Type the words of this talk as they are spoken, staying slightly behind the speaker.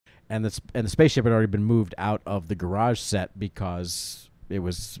the spaceship had already been moved out of the garage set because it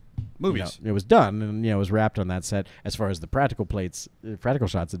was movies. It was done, and it was wrapped on that set as far as the practical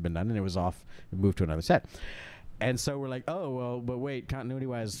shots had been done, and it was off and moved to another set. And so we're like, oh well, but wait, continuity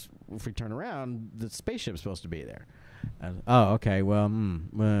wise, if we turn around, the spaceship's supposed to be there. Oh, okay. Well,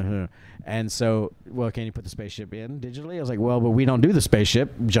 and so, well, can you put the spaceship in digitally? I was like, well, but we don't do the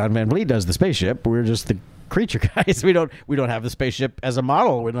spaceship. John Van Vliet does the spaceship. We're just the creature guys. We don't have the spaceship as a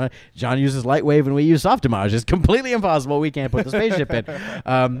model. John uses Lightwave and we use Softimage. It's completely impossible. We can't put the spaceship in.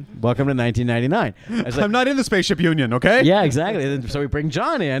 Welcome to 1999. I'm not in the spaceship union, okay? Yeah, exactly. So we bring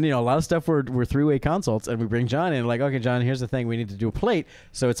John in. A lot of stuff we're three-way consults, and we bring John in. Like, okay, John, here's the thing. We need to do a plate.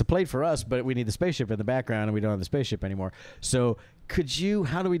 So it's a plate for us, but we need the spaceship in the background, and we don't have the spaceship anymore. So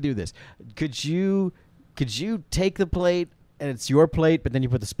how do we do this? Could you take the plate, and it's your plate, but then you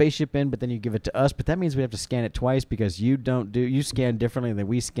put the spaceship in, but then you give it to us. But that means we have to scan it twice because you scan differently than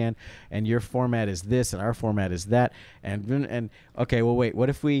we scan, and your format is this, and our format is that. And okay, well, wait, what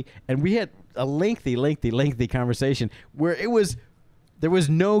if we had a lengthy conversation where there was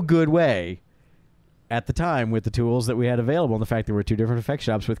no good way at the time with the tools that we had available, and the fact that we're two different effect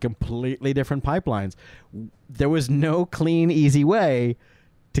shops with completely different pipelines. There was no clean, easy way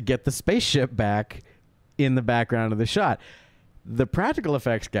to get the spaceship back in the background of the shot. The practical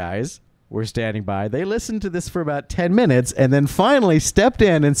effects guys were standing by. They listened to this for about 10 minutes and then finally stepped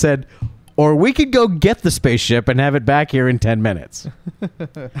in and said, or we could go get the spaceship and have it back here in 10 minutes.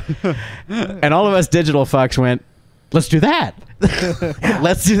 And all of us digital fucks went, let's do that.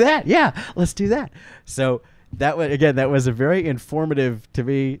 Let's do that. Yeah, let's do that. So that was a very informative to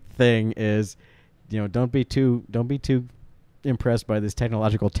me thing is, don't be too impressed by this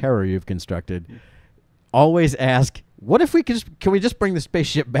technological terror you've constructed. Always ask, what if can we just bring the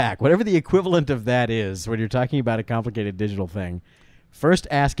spaceship back? Whatever the equivalent of that is when you're talking about a complicated digital thing. First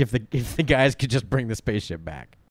ask if the guys could just bring the spaceship back.